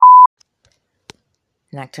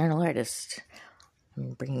Nocturnal Artist.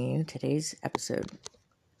 I'm bringing you today's episode.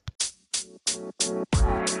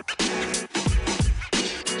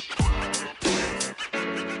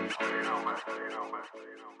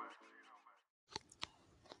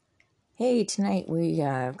 Hey, tonight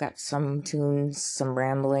we've got some tunes, some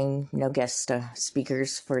rambling, no guest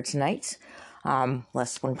speakers for tonight.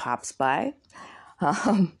 Unless one pops by.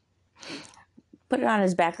 Put it on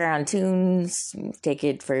as background tunes, take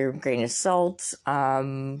it for a grain of salt,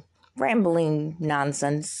 rambling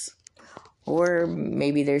nonsense, or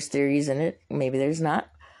maybe there's theories in it, maybe there's not.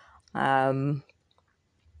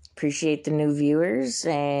 Appreciate the new viewers,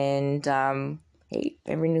 and hey,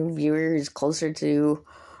 every new viewer is closer to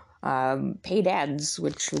paid ads,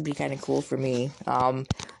 which would be kind of cool for me.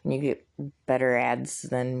 You get better ads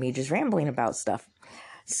than me just rambling about stuff.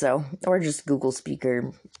 So, or just Google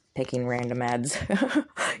Speaker picking random ads.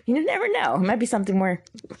 You never know. It might be something more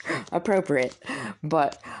appropriate.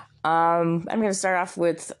 But I'm going to start off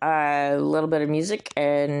with a little bit of music,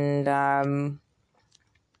 and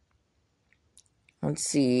let's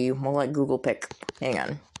see. We'll let Google pick. Hang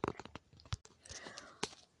on.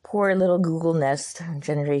 Poor little Google Nest,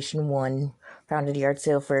 Generation 1. Found at a yard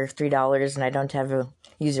sale for $3, and I don't have a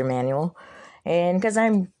user manual. And because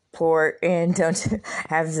I'm poor and don't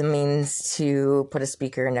have the means to put a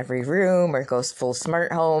speaker in every room or go full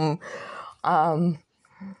smart home,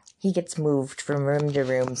 he gets moved from room to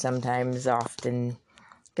room sometimes, often,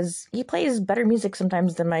 because he plays better music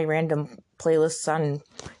sometimes than my random playlists on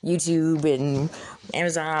YouTube and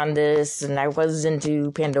Amazon this, and I was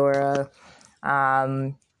into Pandora.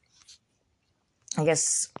 I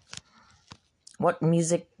guess, what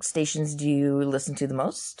music stations do you listen to the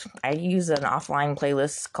most? I use an offline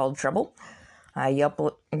playlist called Trouble. You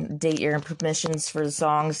update your permissions for the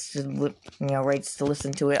songs to, rights to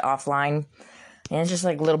listen to it offline. And it's just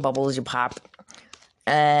like little bubbles you pop.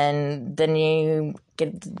 And then you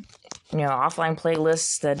get, offline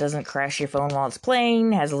playlist that doesn't crash your phone while it's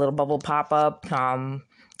playing, has a little bubble pop up,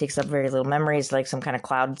 takes up very little memory. It's like some kind of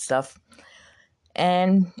cloud stuff.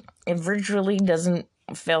 And it virtually doesn't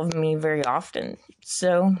fail me very often.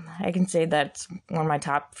 So I can say that's one of my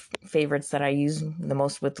top favorites that I use the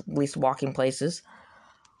most with least walking places.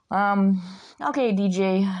 Okay,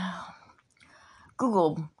 DJ.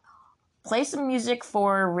 Google, play some music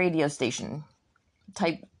for a radio station.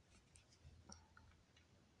 Type,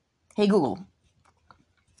 hey Google,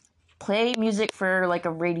 play music for like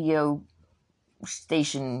a radio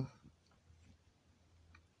station.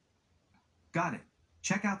 Got it.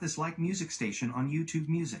 Check out this music station on YouTube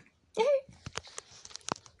Music.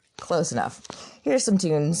 Close enough. Here's some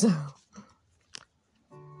tunes.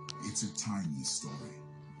 It's a tiny story.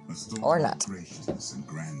 A story Or not. of graciousness and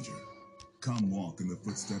grandeur. Come walk in the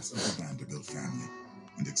footsteps of the Vanderbilt family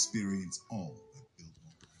and experience all that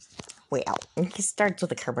Biltmore. Wait, he starts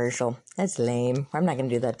with a commercial. That's lame. I'm not going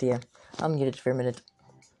to do that to you. I'll mute it for a minute.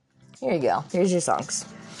 Here you go. Here's your songs.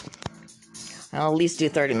 I'll at least do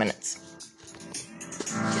 30 minutes.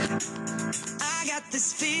 I got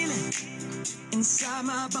this feeling inside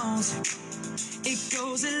my bones. It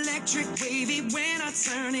goes electric wavy when I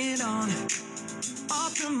turn it on.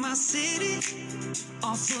 Off from my city,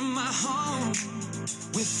 off from my home.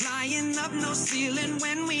 We're flying up, no ceiling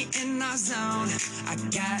when we in our zone. I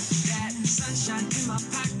got that sunshine in my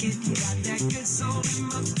pocket, got that good soul in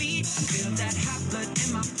my feet. I feel that hot blood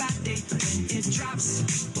in my body when it drops.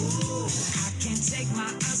 Ooh, I can't take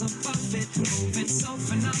my eyes off of it, moving so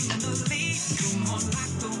phenomenally. You're more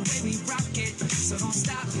like the way we rock it, so don't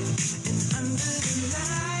stop. And under the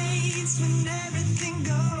lights, when everything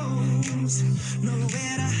goes,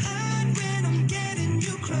 nowhere to hide when I'm getting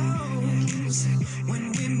you close.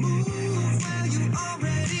 When we move, well, you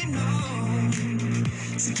already know.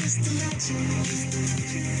 So just imagine. Nothing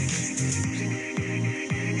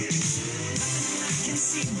I can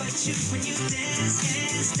see but you when you dance,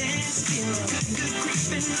 dance, dance. Feel good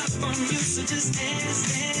creeping up on you, so just dance,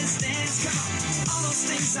 dance, dance. Come on. All those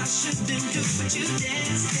things I shouldn't do, but you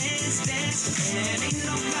dance, dance, dance. And ain't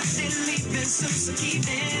nobody leaving soon, so keep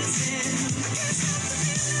dancing. I can't stop the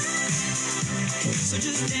feeling. So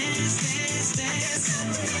just dance, dance, dance.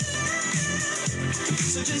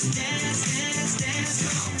 So just dance, dance, dance.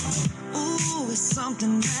 Come on. Ooh, it's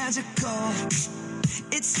something magical.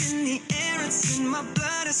 It's in the air, it's in my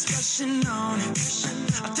blood, it's rushing on.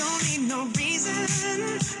 I don't need no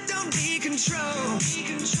reason, don't need control. I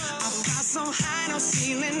fly so high, no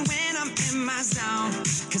ceiling when I'm in my zone.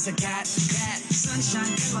 Cause I got that sunshine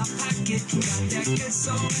in my pocket, got that good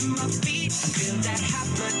soul in my feet. I feel that hot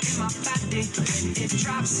blood in my body when it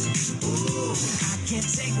drops. Ooh, I can't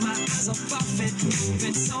take my eyes off of it,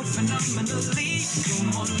 moving so phenomenally. You're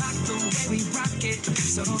more like the way we rock it,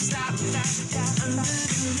 so don't stop, stop, stop. Under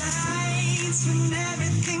the lights when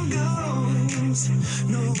everything goes,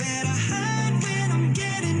 nowhere to hide when I'm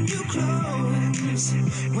getting you close.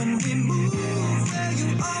 When we move, well,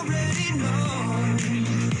 you already know.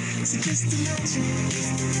 So just imagine.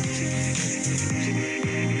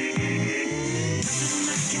 Nothing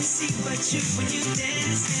I can see but you when you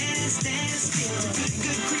dance, dance, dance. Feel the good,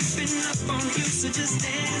 good creeping up on you, so just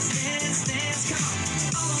dance, dance, dance. Come on.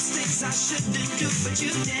 All those things I shouldn't do, but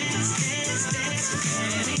you dance, dance, dance.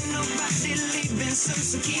 And ain't nobody leaving,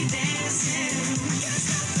 so keep dancing.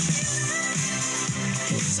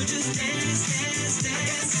 So just dance, dance,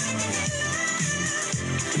 dance.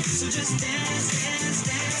 So just dance, dance,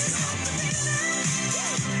 dance.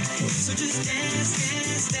 So just dance,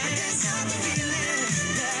 dance, dance. Feel it,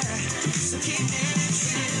 yeah. So keep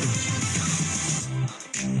dancing.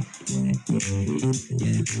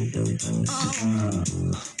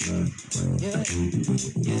 Yeah,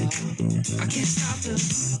 yeah. I can't stop the.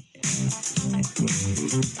 I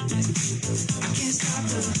can't stop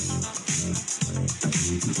the.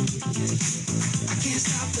 I can't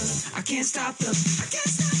stop the. I can't stop the. I can't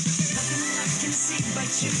stop the. Nothing I can see but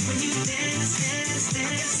you when you dance, dance,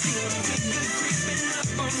 dance. Feel good, good creeping up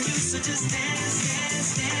on you, so just dance,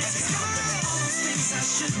 dance, dance. All those things I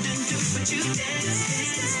shouldn't do, but you dance,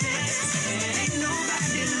 dance, dance. And ain't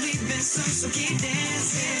nobody leaving, so keep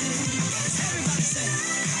dancing. Everybody say.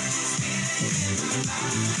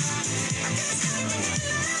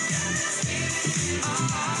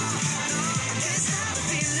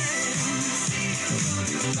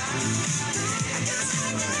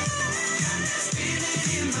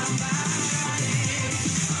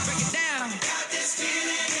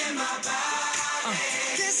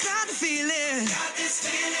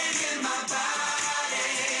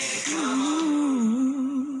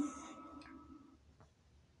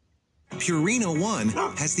 Purina One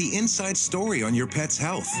has the inside story on your pet's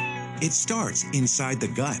health. It starts inside the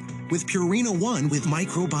gut with Purina One with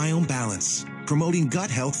microbiome balance, promoting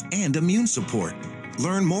gut health and immune support.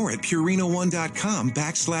 Learn more at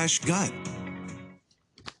purina1.com/gut.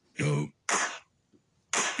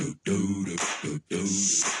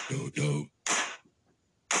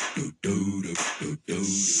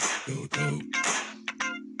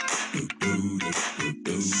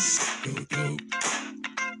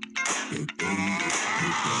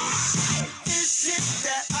 This is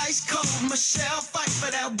that ice cold Michelle fight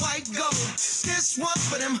for that white gold. This one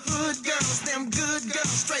for them hood girls, them good girls,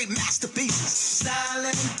 straight masterpieces.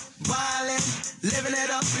 Styling, wildin', living it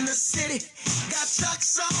up in the city. Got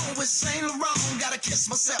Chuck's on with Saint Laurent. Gotta kiss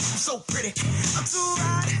myself, I'm so pretty. I'm too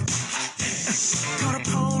hot. Call the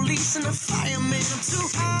police and the fireman. I'm too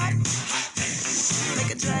hot.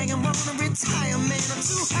 Make a dragon wanna retire, man. I'm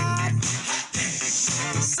too hot.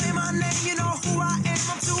 Say my name, you know who I am.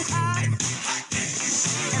 I'm too hot.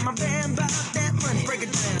 And my band bought that money. Break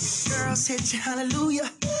it down. Girls hit you, hallelujah.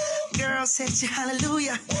 Girls hit you,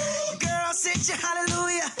 hallelujah. Girls hit you,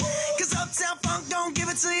 hallelujah. Cause Uptown Funk don't give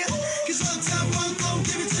it to you. Cause Uptown Funk don't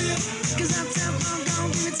give it to you. Cause Uptown Funk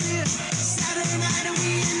don't give it to you. Saturday night and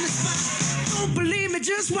we in the spot. Don't believe me,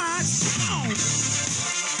 just watch.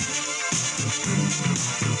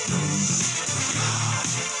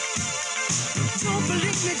 Don't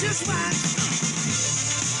believe me, just watch.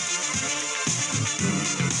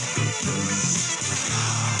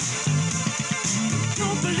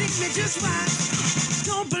 Don't believe me, just watch.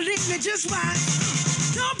 Don't believe me, just watch.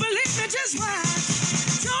 Don't believe me, just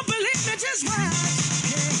watch. Don't believe me, just watch.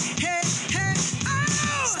 Hey, hey, hey,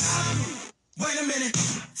 oh! Stop. Wait a minute.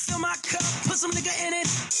 Fill my cup, put some nigga in it.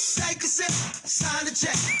 Take a sip, sign the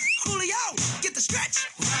check. Julio, get the stretch.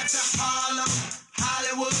 Right to Harlem,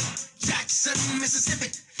 Hollywood, Jackson, Mississippi.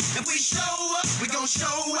 If we show up, we gon'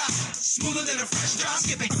 show out. Smoother than a fresh drop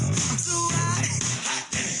skipping. I'm too hot.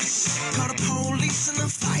 Call the police and the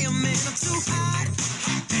fireman. I'm too hot.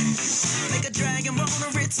 Make a dragon wanna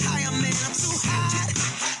retire, man. I'm too hot.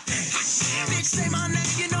 Bitch, say my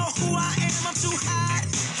name, you know who I am. I'm too hot.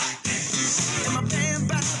 And my band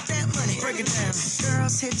bought that money. Break it down.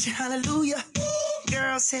 Girls hit you, hallelujah.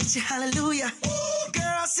 Girls hit you, hallelujah.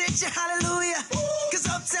 Girls hit you, hallelujah. Cause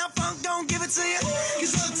Uptown Funk don't give it to you.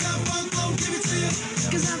 Cause Uptown Funk don't give it to you.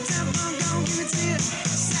 Cause Uptown Funk don't give it to you.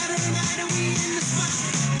 Saturday night and we in the spot.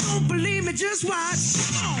 Don't believe me, just watch.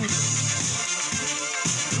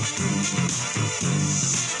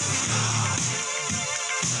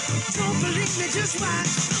 Don't believe me, just watch.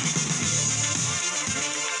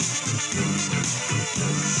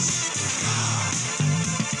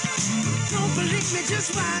 Don't believe me,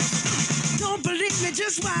 just watch. Don't believe me,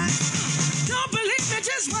 just watch. Don't believe me,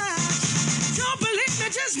 just watch. Don't believe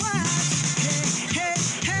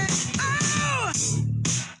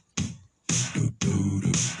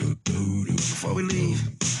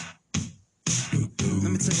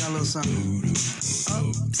something.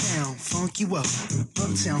 Uptown, funk you up.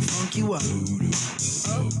 Uptown, funk you up.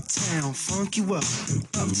 Uptown, funk you up.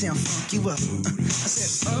 Uptown, funk you up. I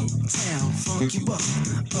said uptown, funk you up.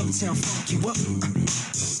 Uptown, funk you up.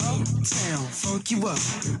 Uptown, funk you up.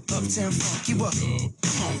 Uptown, funk you up.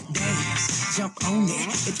 Come on, dance, jump on it.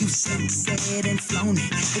 If you said and flown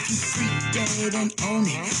it. If you freak dead and own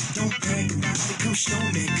it. Don't brag about it, come show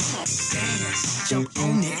me. Come on, dance, jump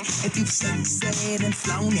on it. If you said and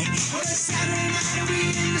flown it. Well, it's Saturday night and we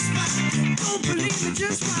in the spot. Don't believe me,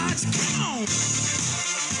 just watch. Come on.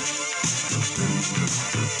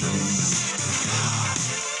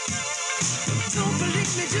 Don't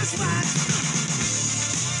believe me, just watch.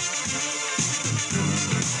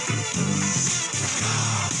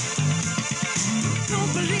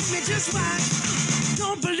 Don't believe me, just watch.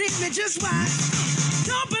 Don't believe me, just watch.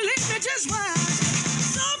 Don't believe me, just watch.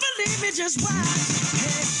 Don't believe me, just watch.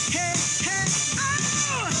 Hey, hey, hey,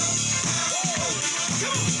 oh!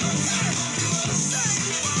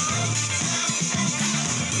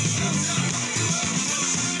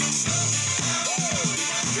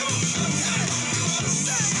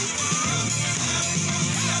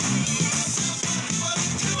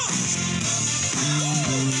 Come on,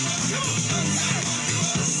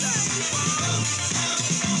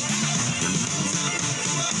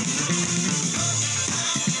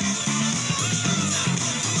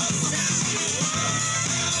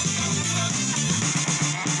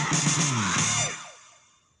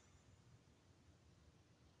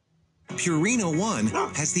 Purina One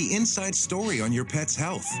has the inside story on your pet's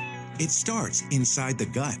health. It starts inside the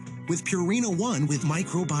gut with Purina One with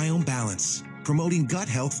microbiome balance, promoting gut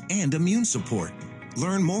health and immune support.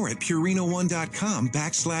 Learn more at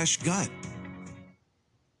purina1.com/gut.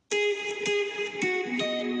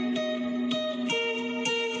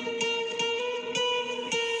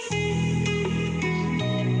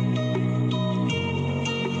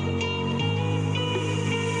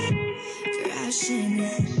 Crashing,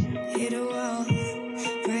 hit a wall.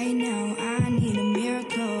 Right now, I need a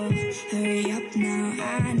miracle. Hurry up now,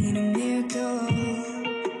 I need a miracle.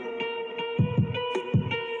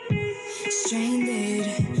 Stranded,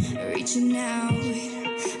 reaching out.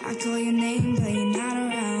 I call your name, but you're not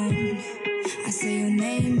around. I say your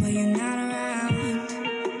name, but you're not around.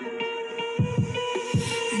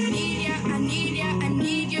 I need ya, I need ya, I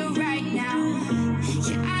need you right now.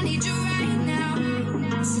 Yeah, I need you right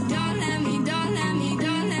now. So don't let me down.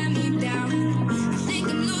 I think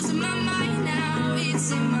I'm losing my mind now.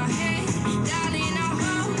 It's in my head, darling. I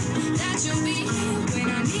hope that you'll be here when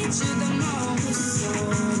I need you the most. So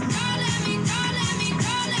don't let me down. Don't let me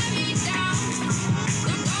down.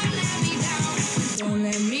 Don't let me down. Don't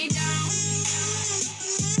let me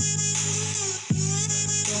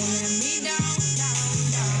down.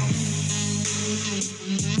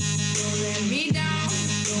 Don't let me down. Don't let me down.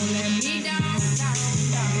 Don't let me down.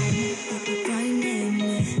 Running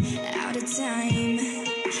out of time.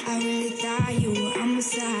 I really thought you were on my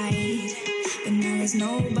side, but now there's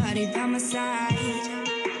nobody by my side.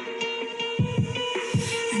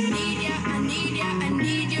 I need ya, I need ya, I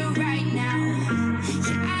need you right now.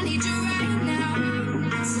 Yeah, I need you right now.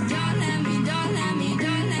 So don't let me down. I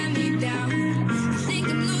think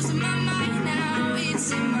I'm losing my mind now.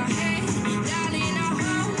 It's in my head, darling. I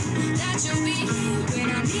hope that you'll be here when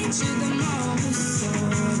I need you the most. So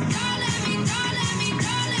don't let me down.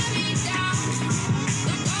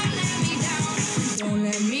 Don't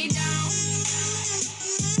let me down. Don't let me down. Don't let me down.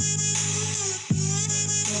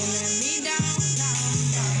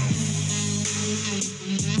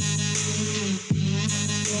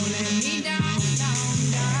 Don't let me down. Don't let me down.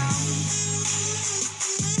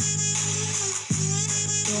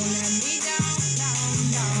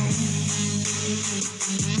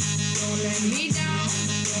 Don't let me down.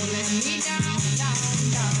 Don't let me down.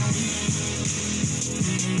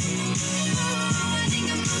 Oh, I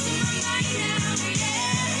think I'm losing my mind now.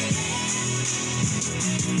 Yeah.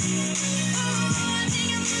 Oh, I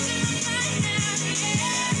think I'm losing my mind now.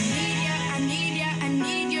 Yeah. I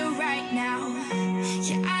need you right now.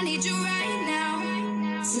 Yeah, I need you right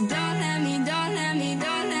now. So don't let me down. I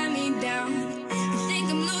think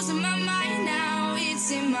I'm losing my mind now.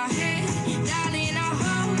 It's in my head, darling. I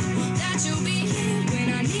hope that you'll be here when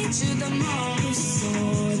I need you the most. So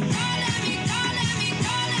don't let me down.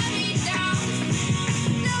 Don't let me down.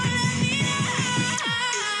 Don't let me down.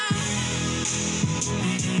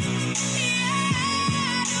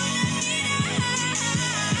 Yeah, don't let me down.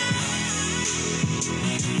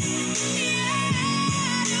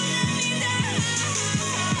 Yeah, don't let me down.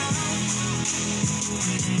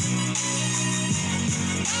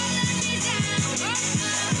 Don't let me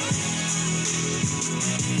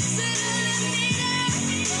down.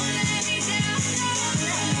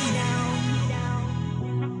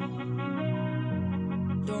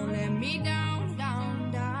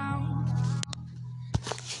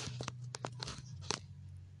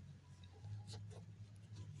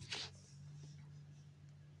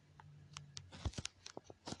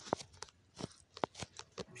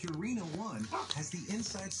 Purina One has the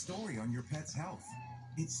inside story on your pet's health.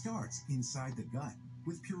 It starts inside the gut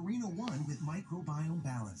with Purina One with microbiome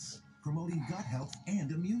balance, promoting gut health and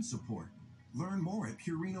immune support. Learn more at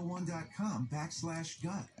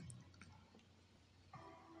purina1.com/gut.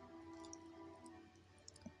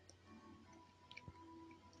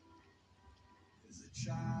 As a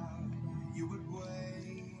child, you would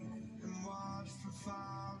wait and watch from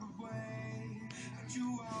far away. And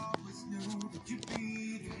you always knew that you'd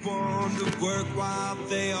be the one to work while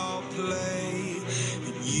they all play.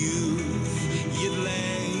 And you'd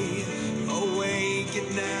lay awake at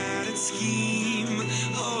night and scheme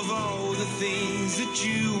of all the things that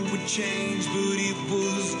you would change, but it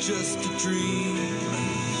was just a dream.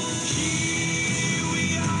 Here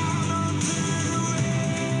we are, don't turn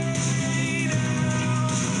away now.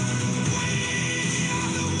 We are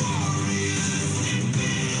the warriors that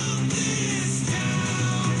built this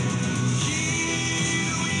town.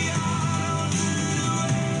 Here we are, don't turn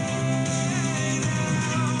away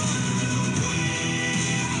now. We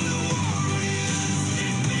are the warriors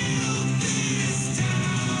that built this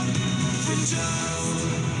town. The time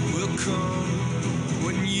will come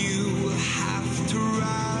when you have to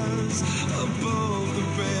rise above the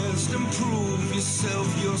rest and prove yourself.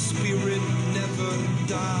 Your spirit never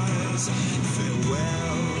dies.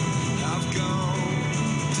 Farewell, I've gone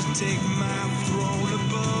to take my throne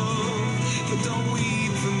above, but don't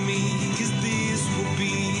weep for me, 'cause this will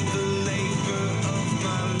be the labor of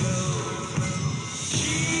my love.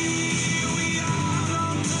 Here we are,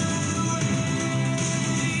 don't turn away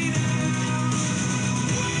now.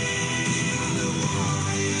 We are the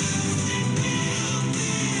warriors that built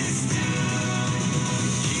this town.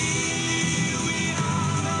 Here we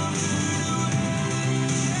are, don't turn away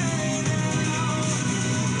now.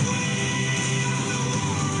 We are the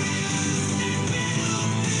warriors that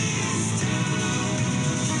built this town.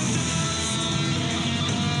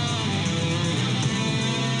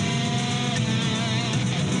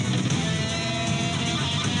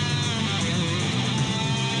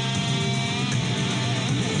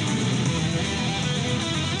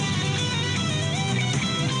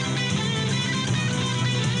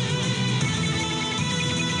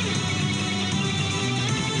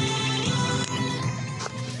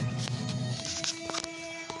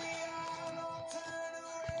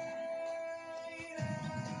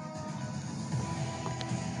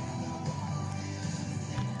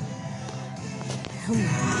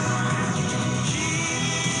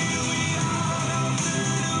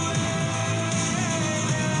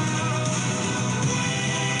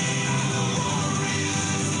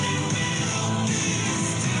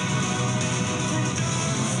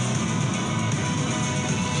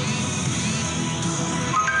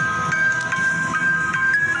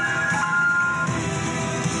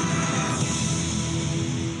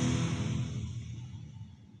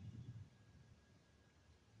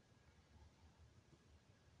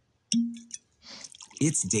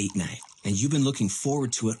 It's date night, and you've been looking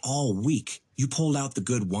forward to it all week. You pulled out the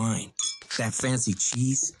good wine, that fancy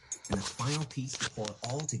cheese, and the final piece to pull it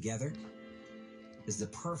all together is the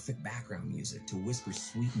perfect background music to whisper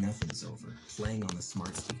sweet nothings over, playing on the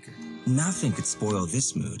smart speaker. Nothing could spoil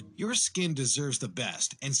this mood. Your skin deserves the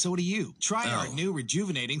best, and so do you. Try our new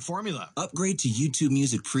rejuvenating formula. Upgrade to YouTube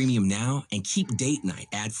Music Premium now and keep date night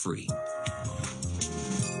ad-free.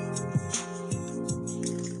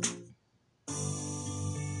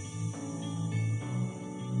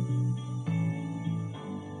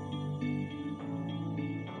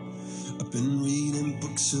 Been reading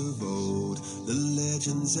books of old, the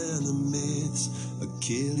legends and the myths,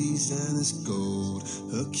 Achilles and his gold,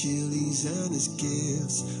 Hercules and his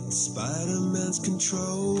gifts, and Spider-Man's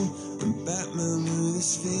control, and Batman with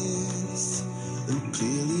his fists. And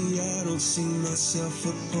clearly I don't see myself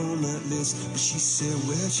upon that list. But she said,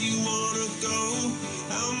 where'd you wanna go?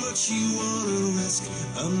 How much you wanna risk?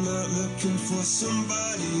 I'm not looking for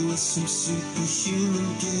somebody with some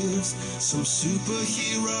superhuman gifts, some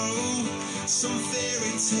superhero, some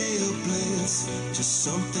fairy tale bliss. Just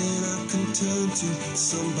something I can turn to,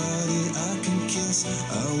 somebody I can kiss.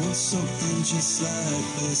 I want something just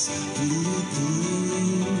like this.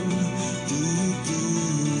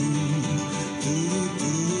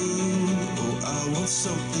 Oh, I want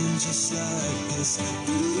something just like this.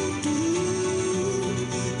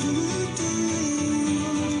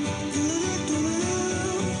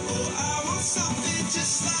 Oh, I want something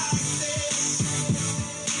just like this.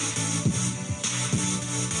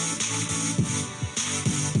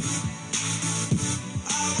 I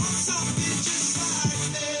want something just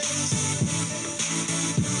like this.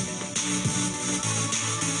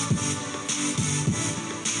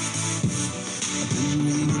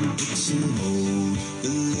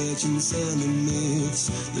 legends and the myths,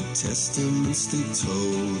 the testaments they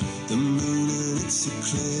told, the moon and its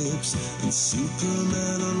eclipse, and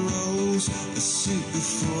Superman unrolls a suit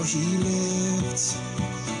before he lived.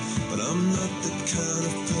 But I'm not the kind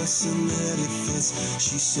of person that it fits.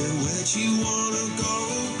 She said, where'd you wanna go?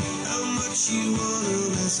 How much you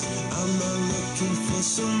wanna risk? I'm not looking for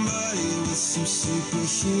somebody with some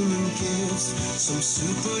superhuman gifts, some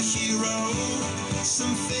superhero,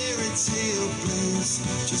 some fairy tale bliss.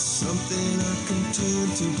 Just something I can turn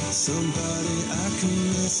to, somebody I can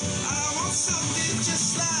miss. I want something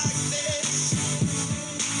just like this.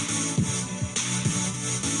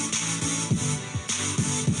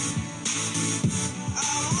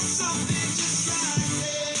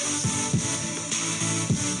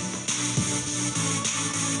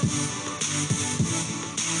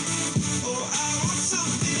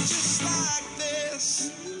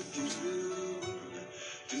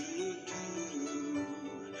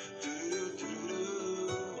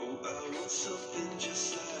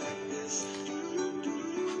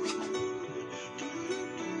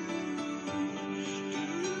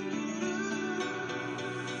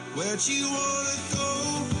 Where'd you wanna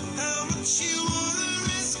go? How much you wanna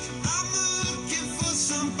risk? I'm looking for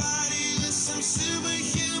somebody with some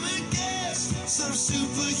superhuman gifts, some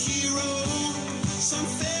superhero, some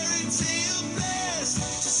fairy tale bliss.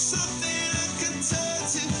 Just something I can turn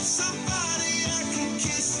to, somebody I can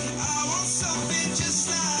kiss. I want something just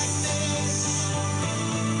like this.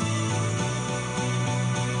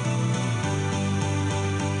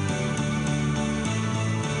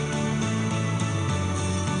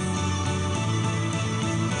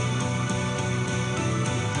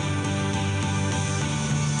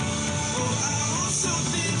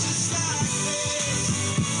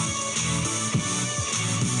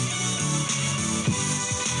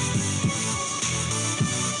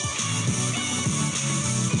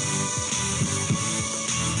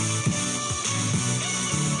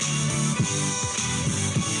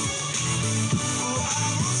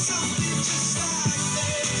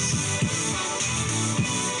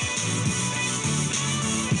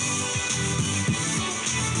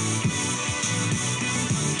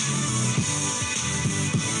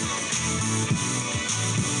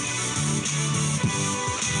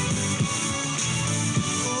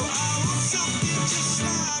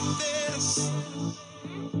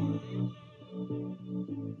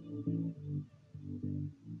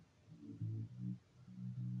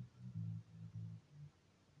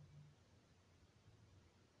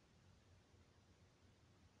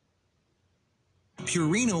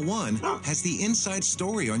 Purina One has the inside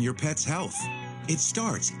story on your pet's health. It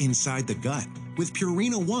starts inside the gut with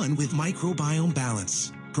Purina One with microbiome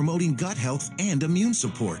balance, promoting gut health and immune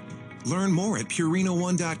support. Learn more at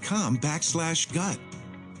purina1.com/gut.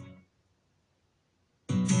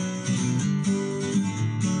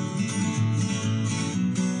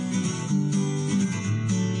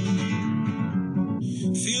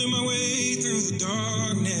 Feeling my way through the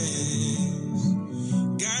darkness,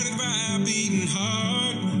 guided by a beating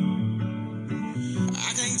heart.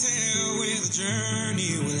 I can't tell where the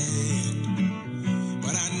journey will end,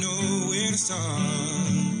 but I know where to start.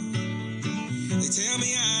 They tell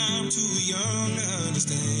me I'm too young to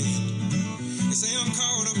understand. They say I'm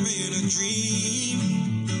caught up in a dream.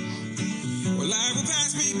 Well, life will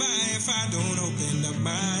pass me by if I don't open up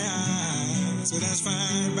my eyes, so that's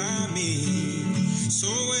fine by me. So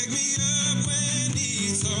wake me up when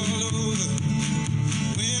it's all over,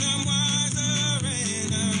 when I'm wiser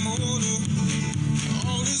and I'm older.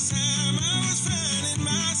 All this time I was finding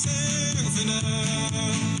myself and I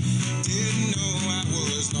didn't know I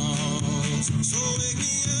was lost. So wake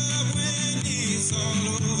me up when it's all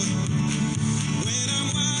over, when I'm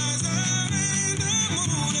wiser and I'm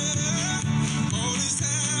older. All this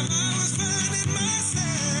time I was finding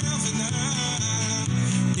myself and I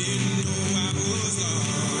didn't know I was lost.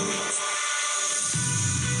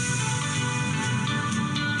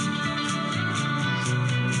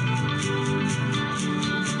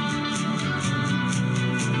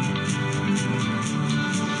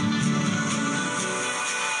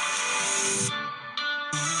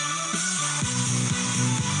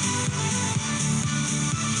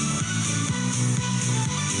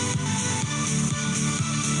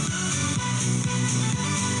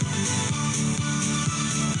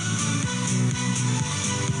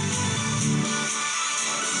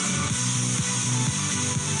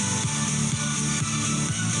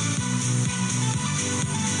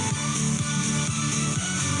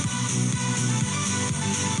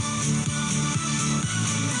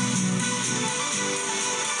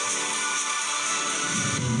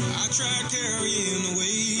 I tried carrying the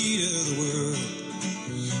weight of the world,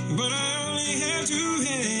 but I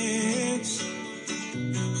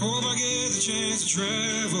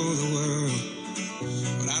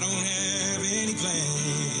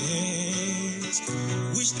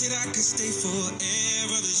Wish that I could stay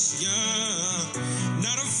forever this young.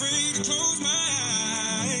 Not afraid to close my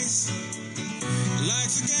eyes.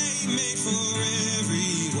 Life's a game made for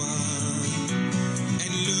everyone,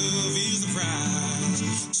 and love is the prize.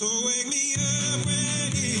 So wake me up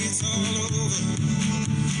when it's all over,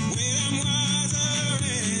 when I'm wiser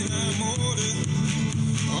and I'm older.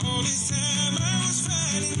 All this time I was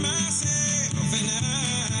finding myself, and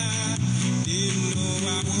I didn't know I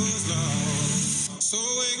was lost. So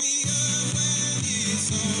wake me up when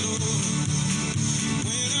it's all over,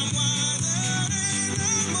 when I'm wiser and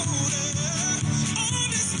I'm older. All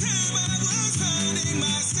this time I was finding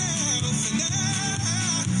myself, and I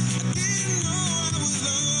didn't know I was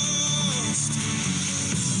lost.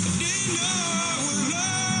 I didn't know I was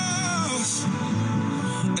lost.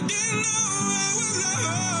 I didn't know I was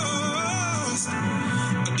lost. I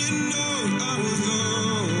didn't know I was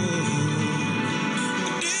lost. I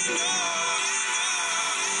didn't know.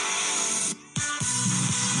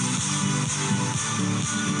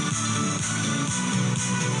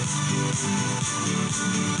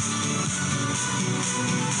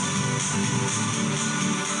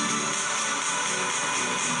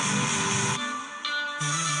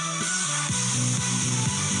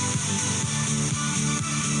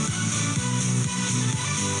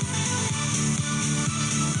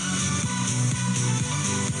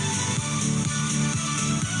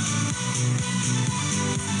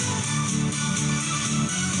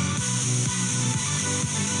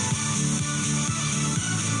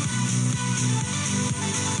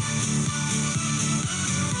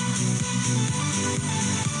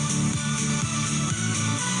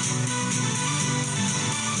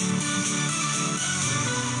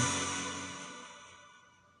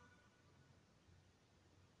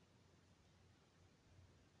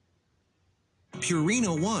 Purina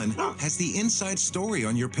One has the inside story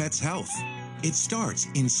on your pet's health. It starts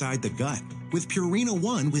inside the gut with Purina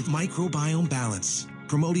One with microbiome balance,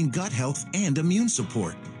 promoting gut health and immune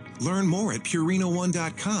support. Learn more at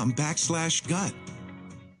purina1.com/gut.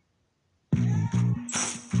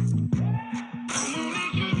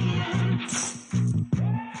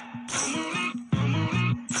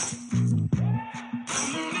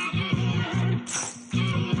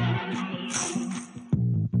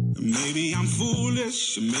 Maybe I'm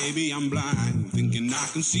foolish, or maybe I'm blind, thinking I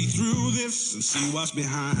can see through this and see what's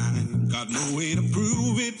behind. Got no way to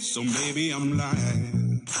prove it, so maybe I'm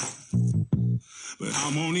lying. But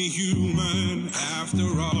I'm only human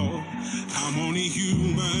after all. I'm only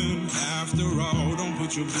human after all. Don't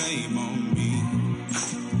put your blame on me.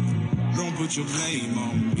 Don't put your blame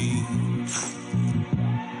on me.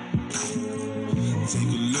 Take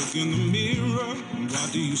a look in the mirror,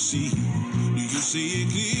 what do you see? Do you see it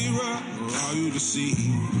clearer, or are you deceived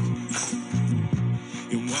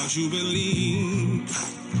in what you believe?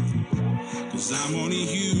 'Cause I'm only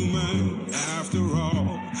human after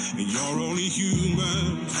all, and you're only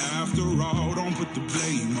human after all. Don't put the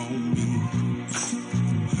blame on me.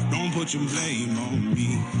 Don't put your blame on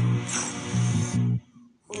me.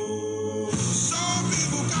 Some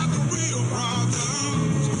people got the real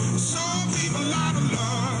problems. Some people out of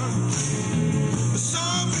love.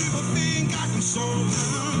 Some people think I can solve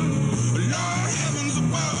them. Lord heavens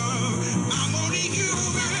above, I'm only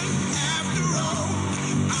human after all.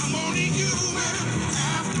 I'm only human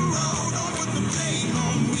after all. Don't put the blame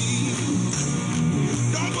on me.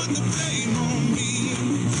 Don't put the blame on me.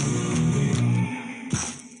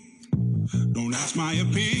 Don't ask my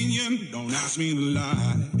opinion, don't ask me to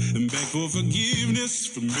lie, and beg for forgiveness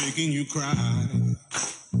for making you cry.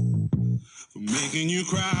 For making you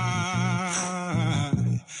cry.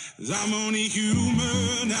 'Cause I'm only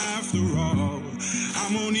human after all.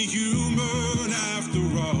 I'm only human after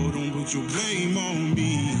all. Don't put your blame on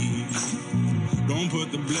me. Don't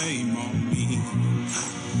put the blame on me.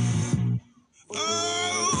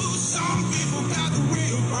 Oh, some people got the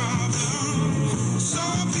real problem.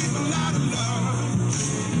 Some people out of love.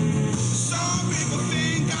 Some people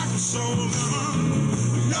think I can solve them.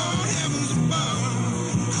 Lord heavens above,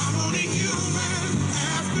 I'm only human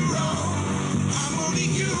after all. I'm only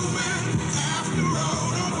human after all.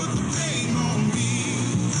 Don't put the blame on me.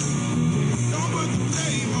 Don't put the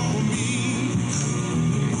blame on me.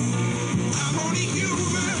 I'm only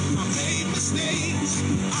human. I made mistakes.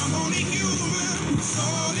 I'm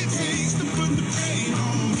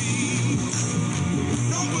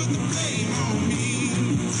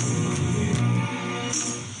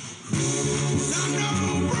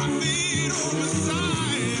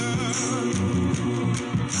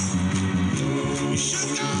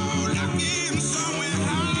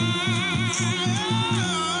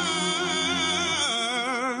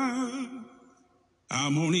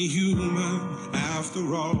I'm only human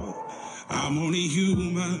after all. I'm only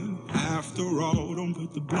human after all. Don't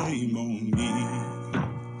put the blame on me.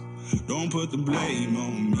 Don't put the blame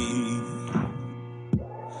on me.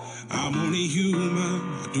 I'm only human.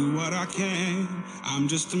 I do what I can. I'm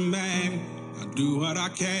just a man. I do what I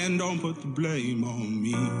can. Don't put the blame on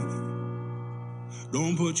me.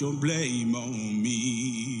 Don't put your blame on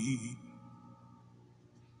me.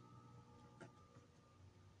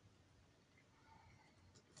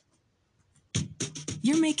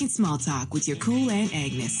 You're making small talk with your cool Aunt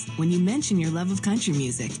Agnes when you mention your love of country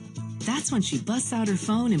music. That's when she busts out her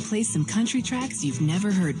phone and plays some country tracks you've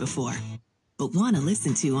never heard before, but want to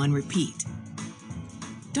listen to on repeat.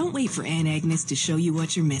 Don't wait for Aunt Agnes to show you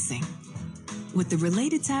what you're missing. With the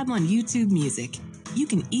Related tab on YouTube Music, you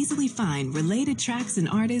can easily find related tracks and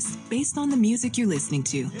artists based on the music you're listening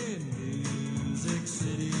to. In Music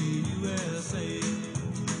City, USA.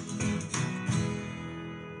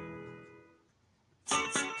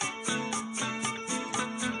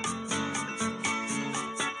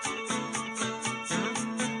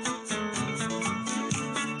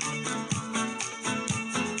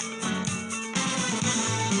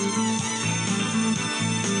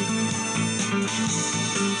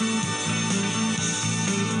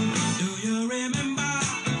 Do you remember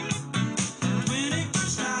when it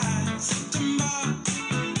first started? September,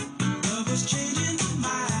 love was changing the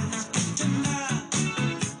minds of tonight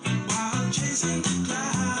while chasing the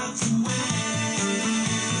clouds away.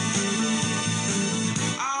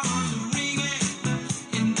 Our hearts are ringing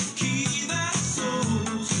in the key that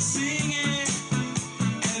souls are singing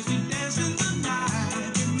as we dance in the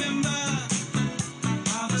night. Remember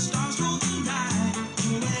how the stars rule the night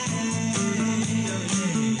away.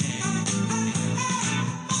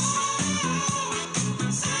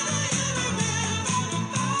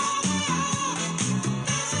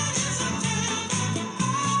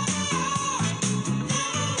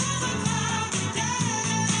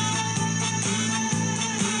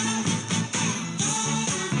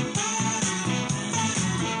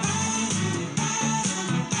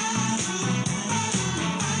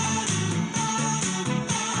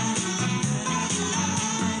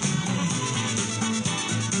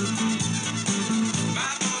 My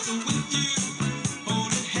thoughts are with you,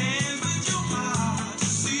 holding hands with your heart to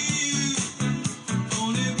see you.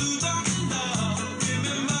 Only blue dark love.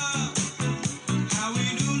 Remember how we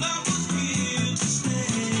knew love was here to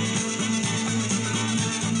stay.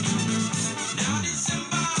 Now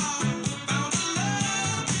December found a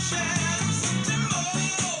love to share. September,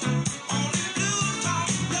 only blue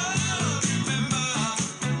dark love. Remember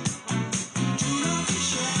true love we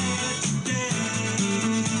shared today.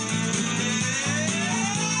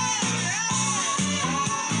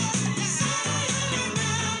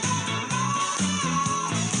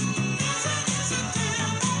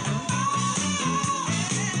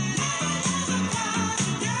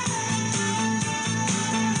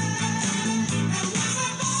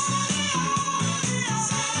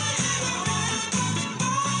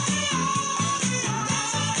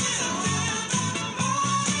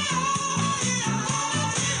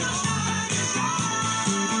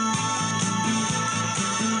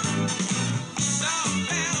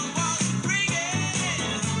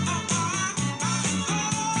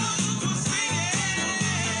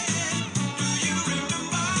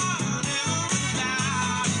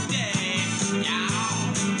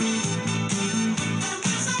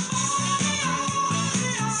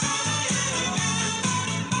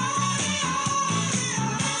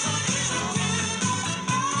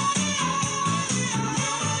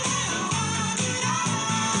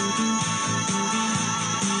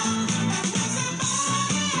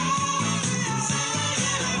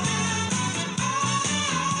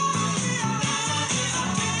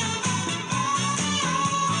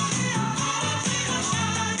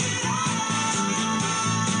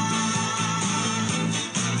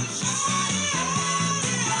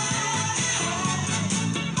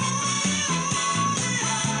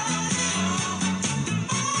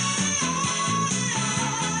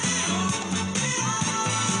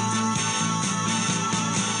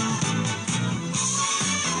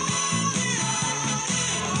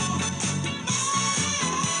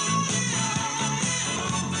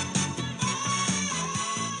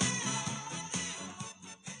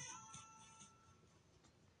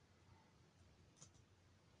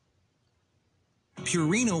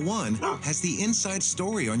 Purina One has the inside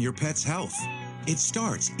story on your pet's health. It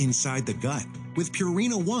starts inside the gut with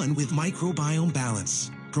Purina One with microbiome balance,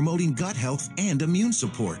 promoting gut health and immune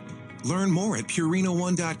support. Learn more at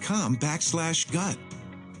purina1.com/gut.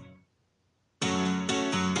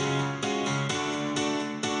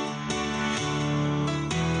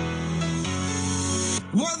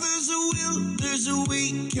 Well, there's a will, there's a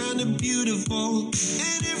way, kinda beautiful.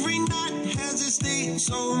 And every night has its day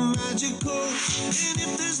so magical. And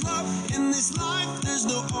if there's love in this life, there's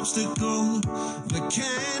no obstacle that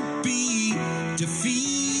can't be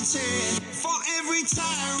defeated. For every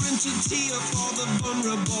tyrant, a tear for the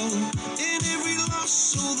vulnerable. In every loss,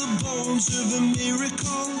 so the bones of a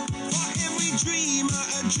miracle. For every dreamer,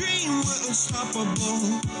 a dream we're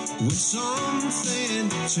unstoppable. With something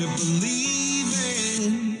to believe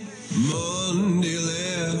in. Monday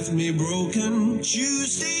left me broken.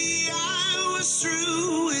 Tuesday I was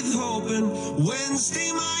through with hoping. Wednesday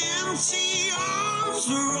my empty arms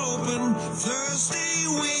were open. Thursday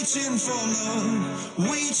waiting for love,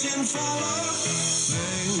 waiting for love.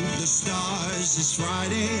 Thank the stars it's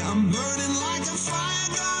Friday. I'm burning like a fire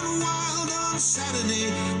gone wild on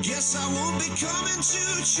Saturday. Guess I won't be coming to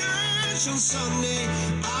church on Sunday.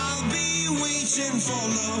 I'll be waiting for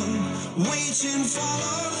love, waiting for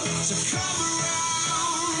love to come around.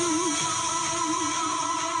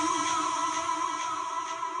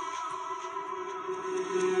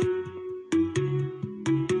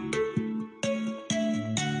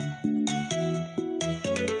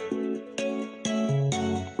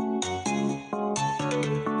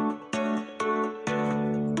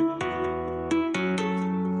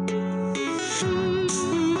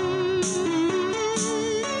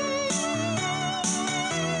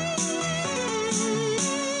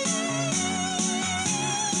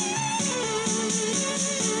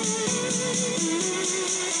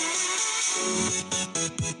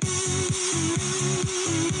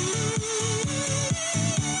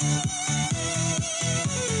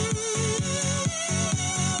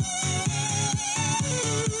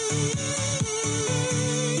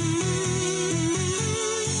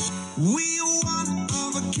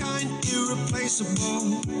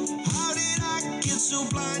 How did I get so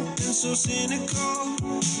blind and so cynical?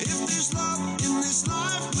 If there's love in this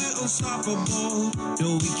life, we're unstoppable.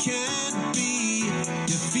 No, we can't be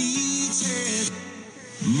defeated.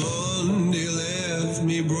 Monday left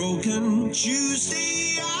me broken.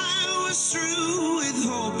 Tuesday I was through with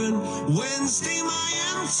hoping. Wednesday my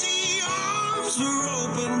empty arms were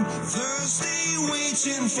open. Thursday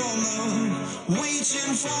waiting for love,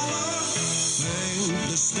 waiting for love. Thank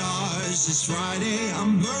the stars it's Friday.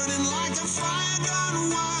 I'm burning like a fire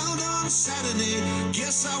gone wild on Saturday.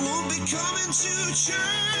 Guess I won't be coming to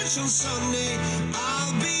church on Sunday.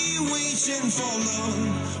 I'll be waiting for love,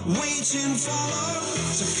 waiting for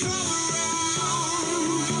love to come around.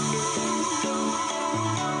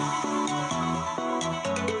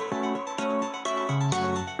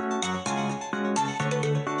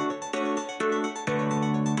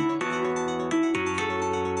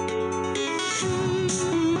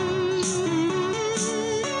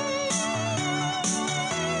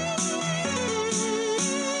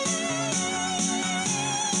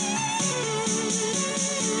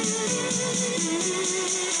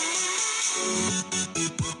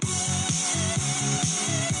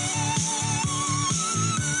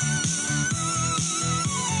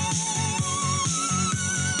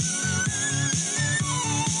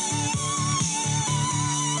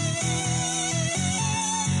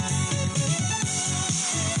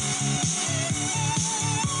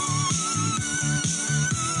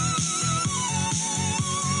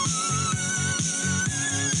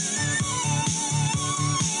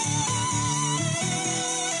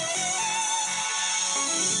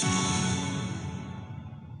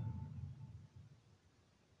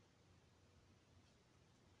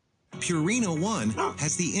 Purina One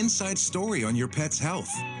has the inside story on your pet's health.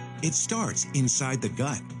 It starts inside the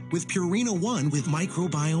gut with Purina One with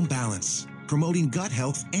microbiome balance, promoting gut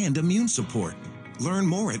health and immune support. Learn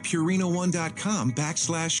more at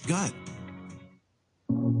purina1.com/gut.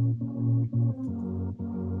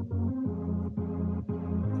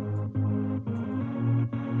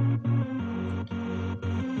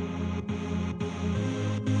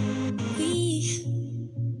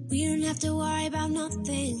 We don't have to worry about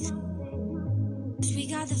nothing. We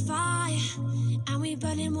got the fire, and we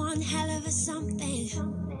burning one hell of a something.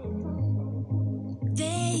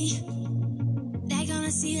 They're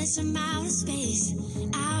gonna see us from outer space,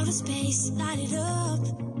 light it up,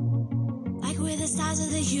 like we're the stars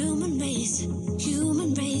of the human race. When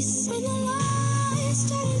the lights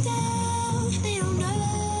turn down, they don't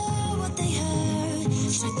know what they heard.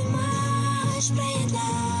 Strike the march, play it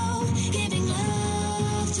loud, giving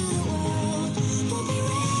love to the world. We'll be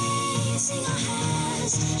raising our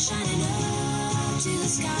hands, shining up to the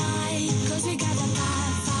sky, 'cause we got the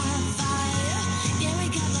fire, fire, fire. Yeah, we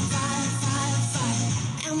got the fire, fire, fire.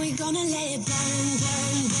 And we're gonna let it burn,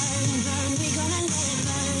 burn, burn, burn. We're gonna let it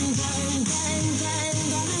burn, burn, burn, burn,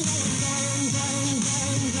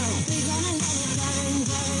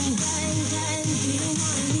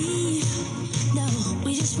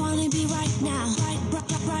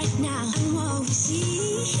 now. And what we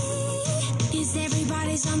see is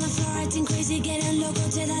everybody's on the floor acting crazy, getting local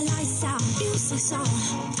till the lights out. Music's on,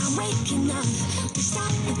 I'm waking up. We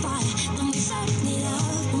start the fire, then we burn it up.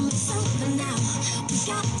 And we're sober now. We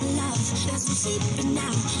got the love, that's what's seeping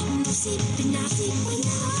out. No seeping out, seeping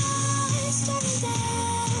out. It's turning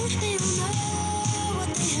down. They don't know what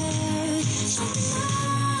they heard. Shut the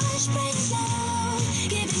lights, bring it down.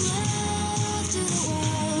 Giving love to the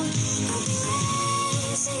world. We'll be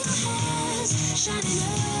raising our hands, shining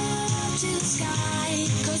up to the sky.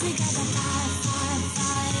 Cause we got the fire, fire,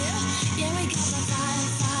 fire. Yeah, we got the fire,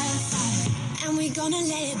 fire, fire. And we gonna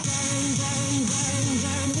let it burn, burn, burn,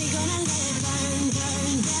 burn. We gonna let it burn,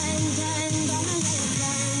 burn, burn, burn. Gonna let it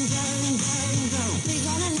burn, burn, burn, burn. We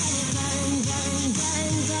gonna let it burn, burn,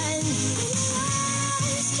 burn, burn. When the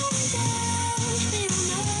lights turn down, they don't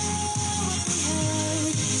know what they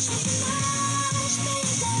heard. Shut the lights, bring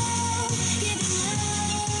it down. Giving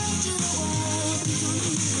love to the world. We gonna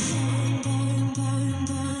let it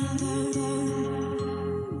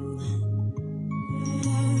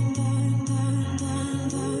burn, burn, burn, burn,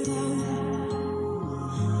 burn, burn.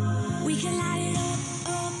 We can light it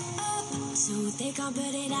up, so they can't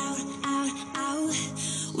put it out, out, out.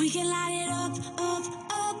 We can light it up,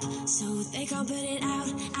 so they can't put it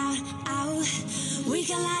out, out, out. We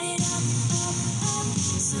can light it up,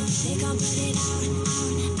 so they can't put it out,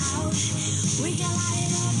 out, out. We can light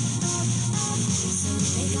it up, so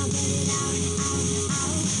they can't put it out, out,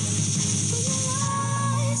 out. When the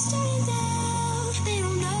lights turning down, they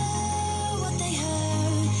don't know what they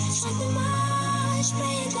heard. Strike the march,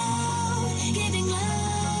 play it loud, giving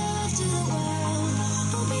love to the world.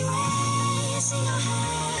 We'll be raising our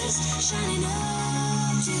hands, shining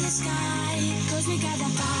up to the sky. Cause we got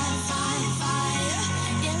that fire, fire, fire.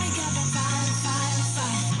 Yeah, we got that fire, fire,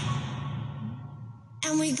 fire.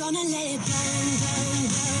 And we gonna let it burn, burn,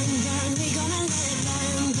 burn, burn. We gonna let it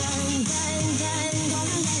burn, burn, burn, burn.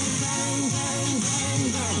 Gonna let it burn, burn, burn,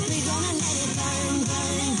 burn. We gonna let it burn,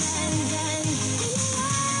 burn, burn, burn. When the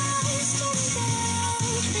lights turn down,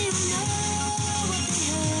 they don't know what they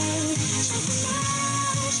heard. Shut the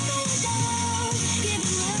lights, bring it down.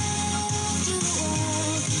 Giving love to the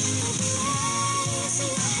world. We'll be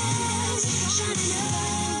raising our hands, shining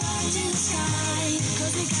up to the sky.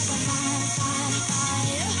 Cause we got the fire, fire,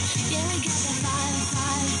 fire. Yeah, we got the fire,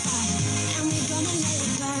 fire, fire. And we gonna let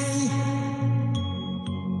it burn.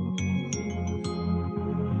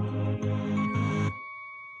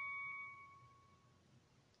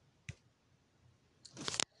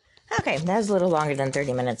 Okay, that was a little longer than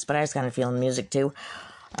 30 minutes, but I was kind of feeling music too.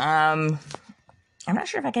 I'm not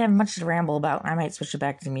sure if I can have much to ramble about. I might switch it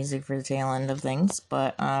back to music for the tail end of things,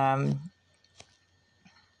 but kind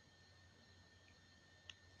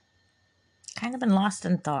of been lost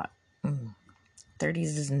in thought.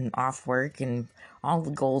 30s and off work, and all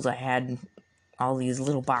the goals I had, all these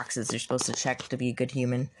little boxes you're supposed to check to be a good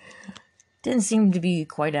human, didn't seem to be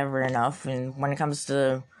quite ever enough. And when it comes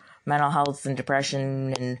to mental health and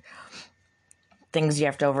depression and things you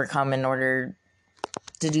have to overcome in order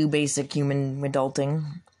to do basic human adulting,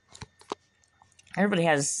 everybody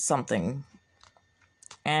has something.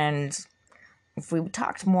 And if we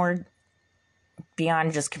talked more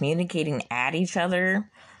beyond just communicating at each other,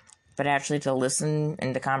 but actually to listen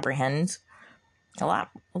and to comprehend, a lot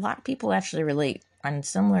of people actually relate on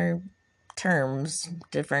similar terms,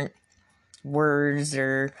 different words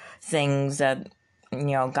or things that,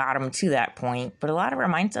 got them to that point. But a lot of our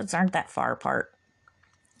mindsets aren't that far apart.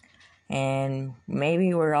 And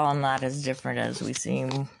maybe we're all not as different as we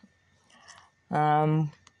seem. Well,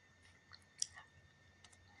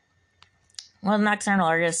 nocturnal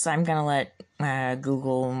artists, I'm going to let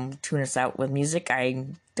Google tune us out with music. I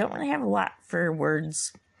don't really have a lot for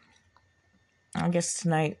words. I guess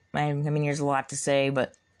tonight, I mean, there's a lot to say,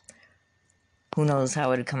 but who knows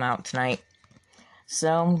how it would come out tonight.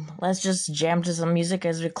 So, let's just jam to some music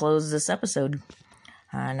as we close this episode.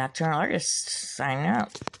 Nocturnal Artists, signing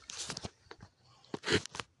out.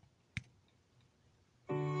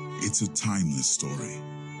 It's a timeless story,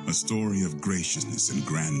 a story of graciousness and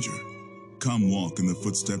grandeur. Come walk in the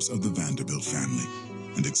footsteps of the Vanderbilt family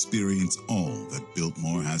and experience all that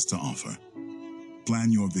Biltmore has to offer.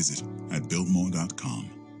 Plan your visit at Biltmore.com.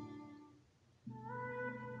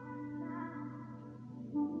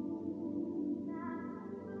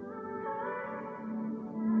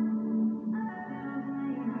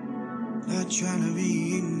 Not trying to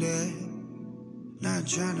be in there, not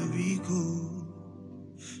trying to be cool,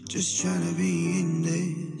 just trying to be in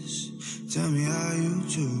this. Tell me how you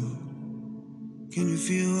do. Can you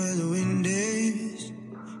feel where the wind is?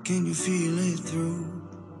 Can you feel it through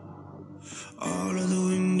all of the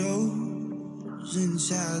windows?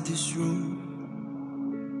 inside this room.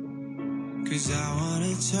 'Cause I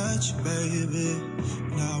wanna touch you, baby,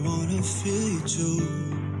 and I wanna feel you too.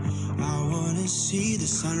 I wanna see the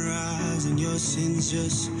sunrise and your sins,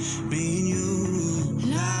 just me and you.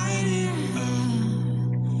 Light it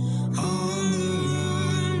up on the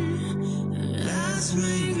run. Let's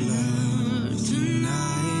make love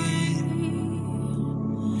tonight.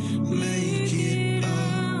 Make it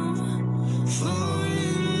up, fall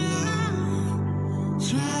in love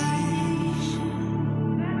twice.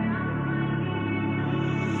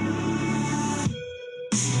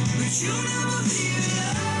 But you never feel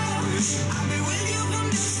love. I'll be with you from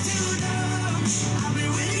dusk till dawn. I'll be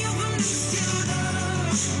with you from dusk till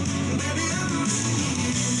dawn. Baby, I'm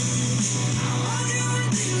I want you when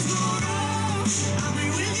things go wrong. I'll be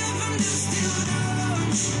with you from dusk till dawn.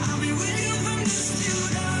 I'll be with you from dusk till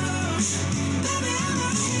dawn. Baby, I'm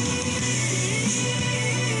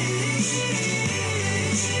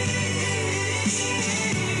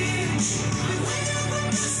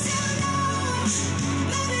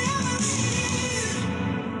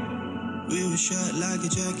we were shot like a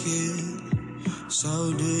jacket,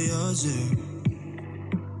 so do yours.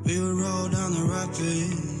 We would roll down the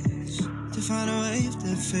rapids to find a wave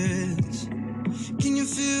that fits. Can you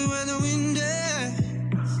feel where the wind is?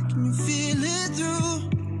 Can you feel it through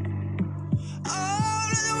all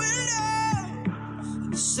of the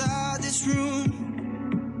windows inside this room?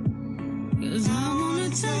 'Cause I wanna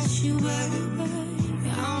touch you, baby.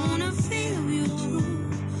 I wanna feel you too.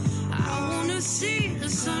 I wanna see the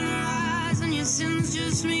sunrise and your sins,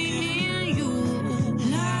 just me and you.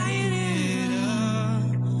 Light it up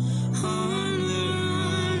on the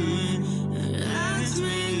run. Let's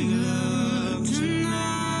make love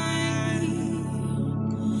tonight.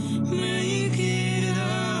 Make it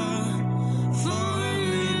up, fall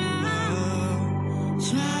in love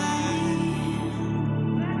twice.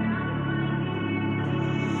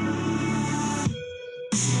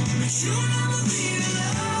 But you never feel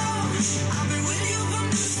love. I'll be with you from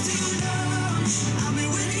dusk till dawn. I'll be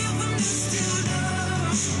with you from dusk till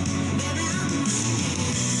dawn. Baby,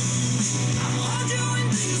 I want you when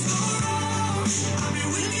things go wrong. I'll be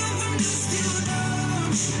with you from dusk till dawn.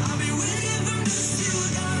 I'll be with you from dusk till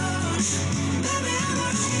dawn. Baby,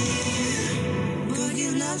 go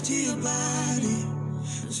give love to your body.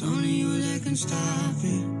 It's only you that can stop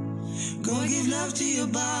it. Go give love to your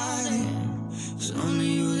body. It's only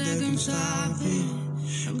you that can stop it.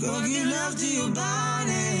 Go give love to your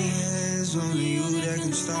body. It's only you that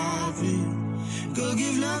can stop it. Go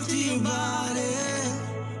give love to your body.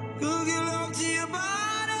 Go give love to your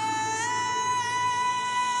body.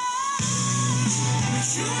 But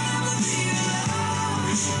you never feel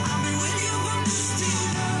love. I'll be with you from dusk till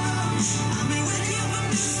dawn. I'll be with you from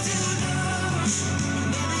dusk till dawn.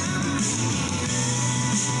 Baby,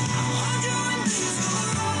 I want you when things go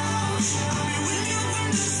wrong. I'll be with you from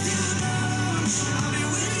dusk till dawn. I'll be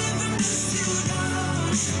with you from dusk till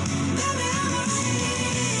dawn. Baby,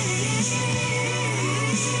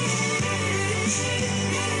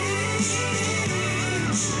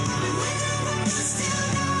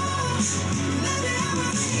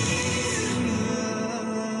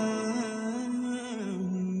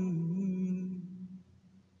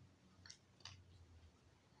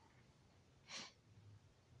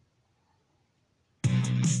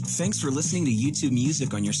 Thanks for listening to YouTube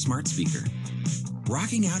Music on your smart speaker.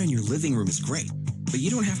 Rocking out in your living room is great, but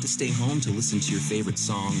you don't have to stay home to listen to your favorite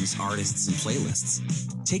songs, artists, and playlists.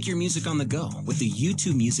 Take your music on the go with the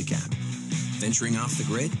YouTube Music app. Venturing off the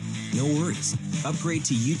grid? No worries. Upgrade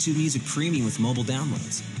to YouTube Music Premium with mobile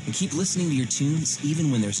downloads and keep listening to your tunes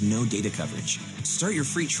even when there's no data coverage. Start your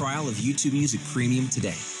free trial of YouTube Music Premium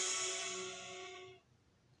today.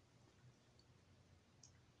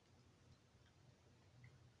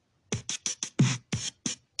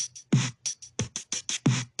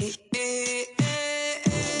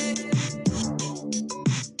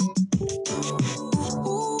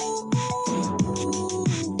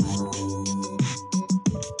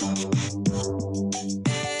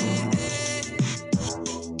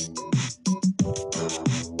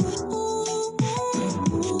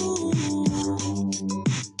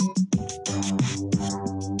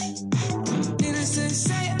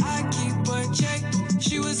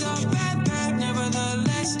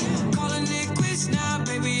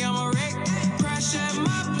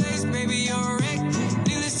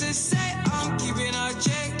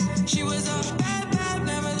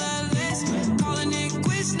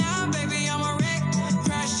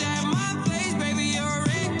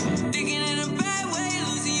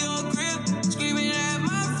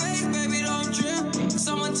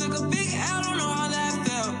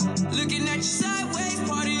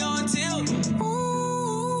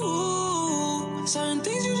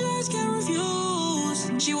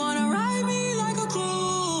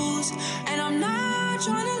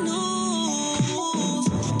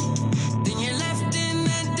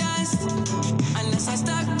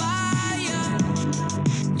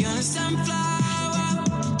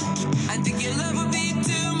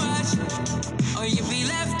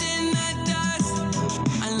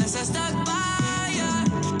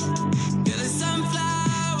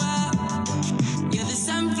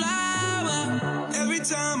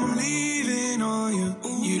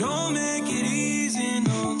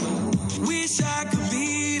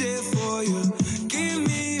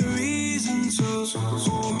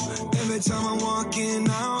 Every time I'm walking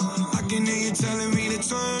out, I can hear you telling me to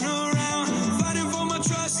turn around. Fighting for my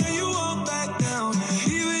trust and you won't back down.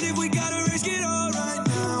 Even if we gotta risk it all right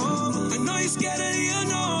now. I know you're scared of the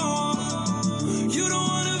unknown. You don't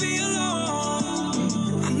wanna be alone.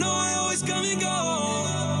 I know I always come and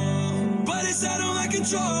go, but it's out of my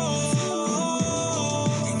control.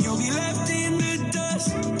 And you'll be left in the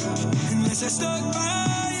dust unless I stuck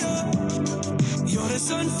by you. You're the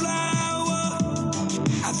sunflower.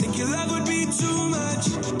 I think your love would be too much,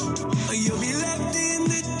 or you'll be left in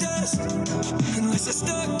the dust unless I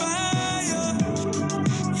stuck by you.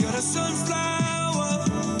 You're the sunflower.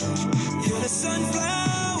 You're the sunflower.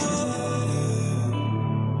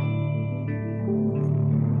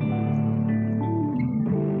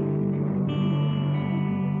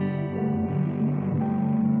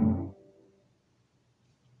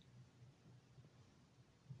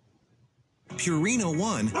 Purina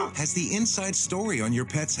One has the inside story on your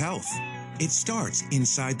pet's health. It starts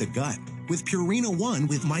inside the gut with Purina One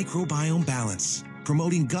with microbiome balance,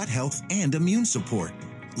 promoting gut health and immune support.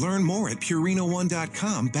 Learn more at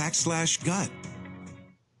purina1.com/gut.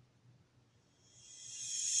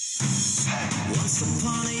 Once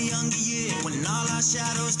upon a younger year, when all our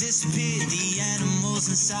shadows disappeared, the animals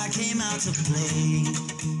inside came out to play.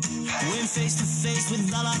 Went face to face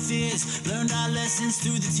with all our fears, learned our lessons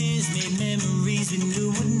through the tears, made memories we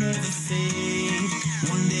knew would never fade.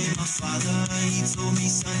 One day my father, he told me,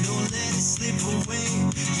 son, don't let it slip away.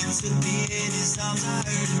 He took me in his arms, I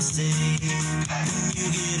heard him say, when you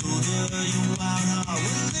get older, your wild heart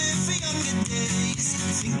will live for younger days.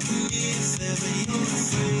 Think of me if ever you're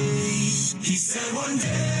afraid. He said one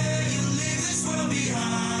day you'll leave this world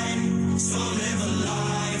behind, so live a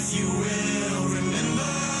life you will remember.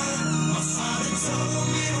 My father told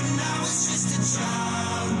me when I was just a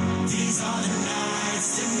child, these are the nights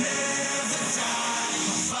that never die.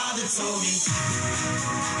 My father told me.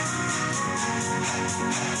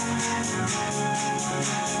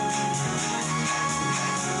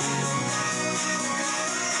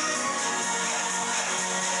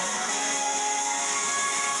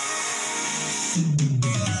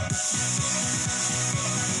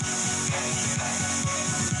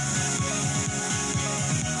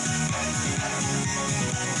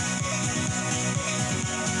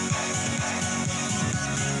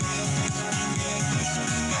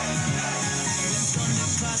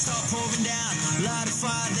 Start pouring down, light a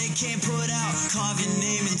fire they can't put out, carve your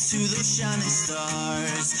name into those shining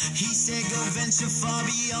stars. He said go venture far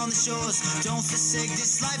beyond the shores, don't forsake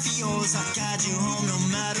this life of yours, I'll guide you home no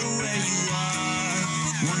matter where you are.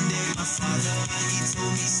 One day my father, he told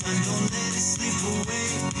me, son, don't let it slip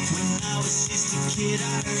away. When I was just a kid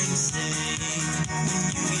I heard him say, when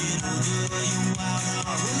you get older your wild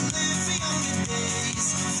heart will live for younger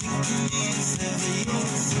days. Think of me if ever you're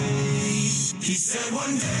afraid. He said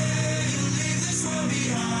one day you'll leave this world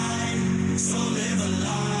behind, so live a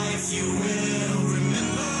life you will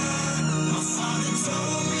remember. My father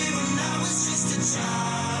told me when I was just a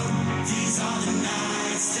child, these are the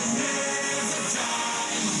nights that never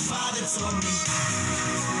die. My father told me.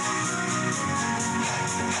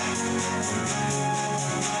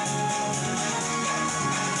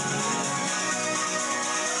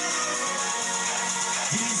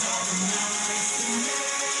 These are the nights that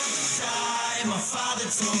never die. My father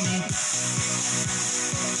told me.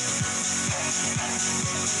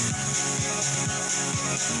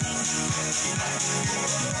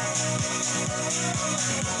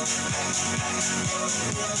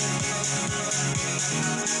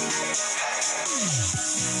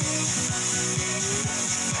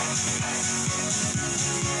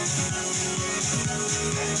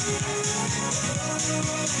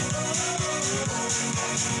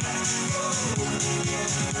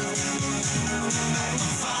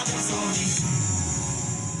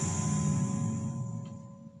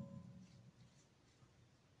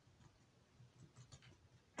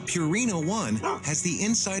 Purina One has the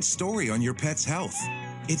inside story on your pet's health.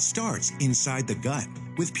 It starts inside the gut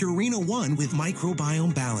with Purina One with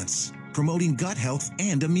microbiome balance, promoting gut health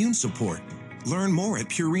and immune support. Learn more at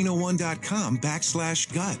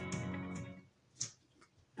purina1.com/gut.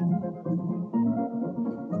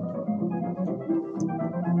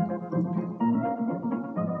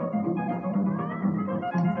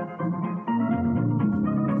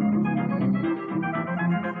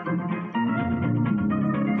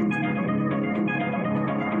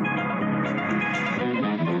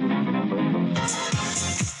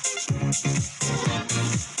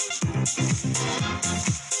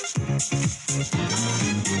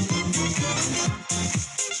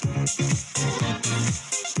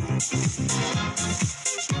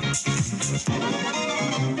 Hey,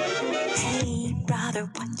 brother,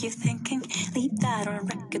 what you thinking? Leave that on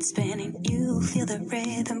record spinning. You feel the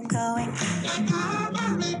rhythm going.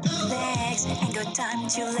 Legs ain't got time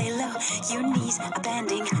to lay low. Your knees are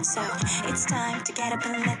bending, so it's time to get up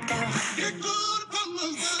and let go.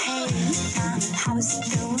 Hey, mom, how's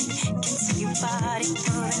it going? Can see your body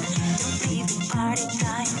moving. Don't leave the party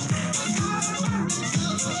time.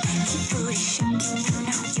 Keep booty shaking, you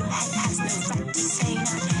know your head has no right to say no.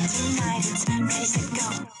 Tonight it's ready, set,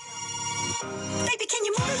 go. Baby, can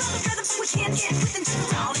you move around the rhythm so we can't get with into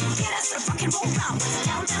the round and get us a rock and roll round?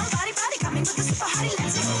 Down, down, body, body, coming with the super hottie,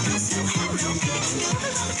 let's go. No slow, hell no. Baby, can you move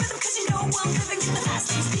around the rhythm? Cause you know I'm living in the fast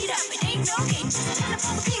lane. Speed up, it ain't no game. Just turn up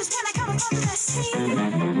all the beams when I come up on the scene.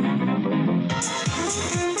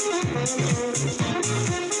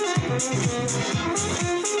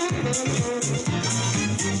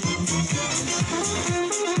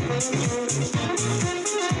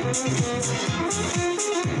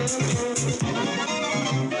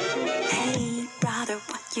 Hey, brother,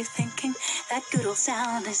 what you thinking? That good old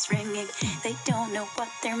sound is ringing. They don't know what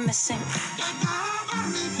they're missing.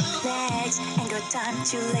 Legs ain't got time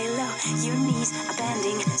to lay low. Your knees are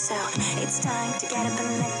bending, so it's time to get up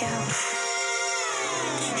and let go.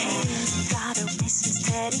 Hey, brother, listen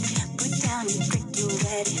steady. Put down your drink, you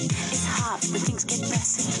ready. It's hot when things get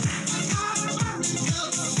messy.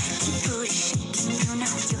 Keep booty shaking, you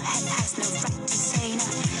know your head has no right to say no.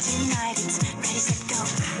 Tonight it's ready, set, go.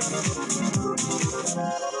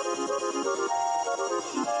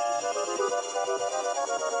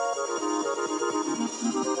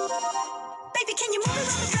 Baby, can you move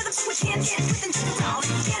around the rhythm so we can't get with into the round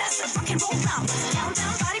and get us a rock and roll round? Down,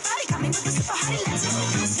 down, body, body, coming with the super hottie, let's go.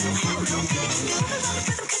 No slow, hell no. Baby, can you move around the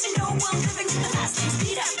rhythm? Cause you know I'm living in the fast lane.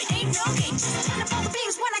 Speed up, it ain't no game. Just turn up all the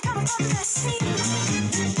beams when I come up on the scene.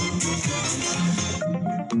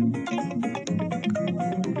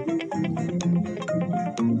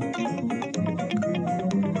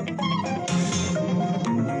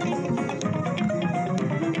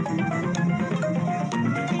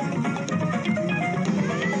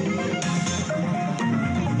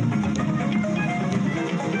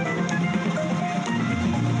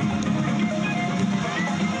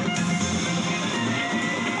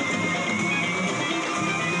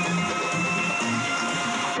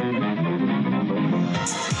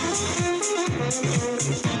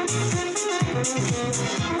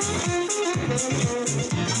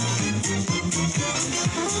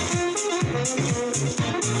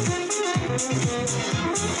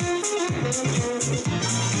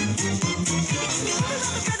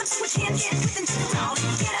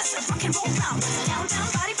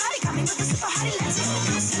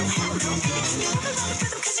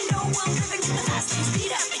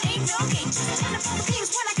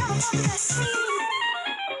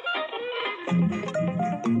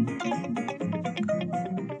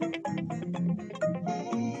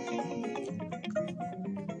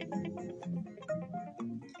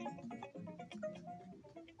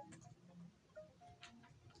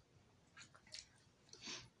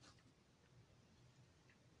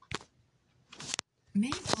 May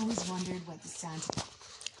have always wondered what the sound.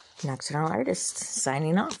 Nocturnal Artist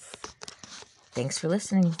signing off. Thanks for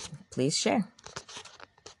listening. Please share.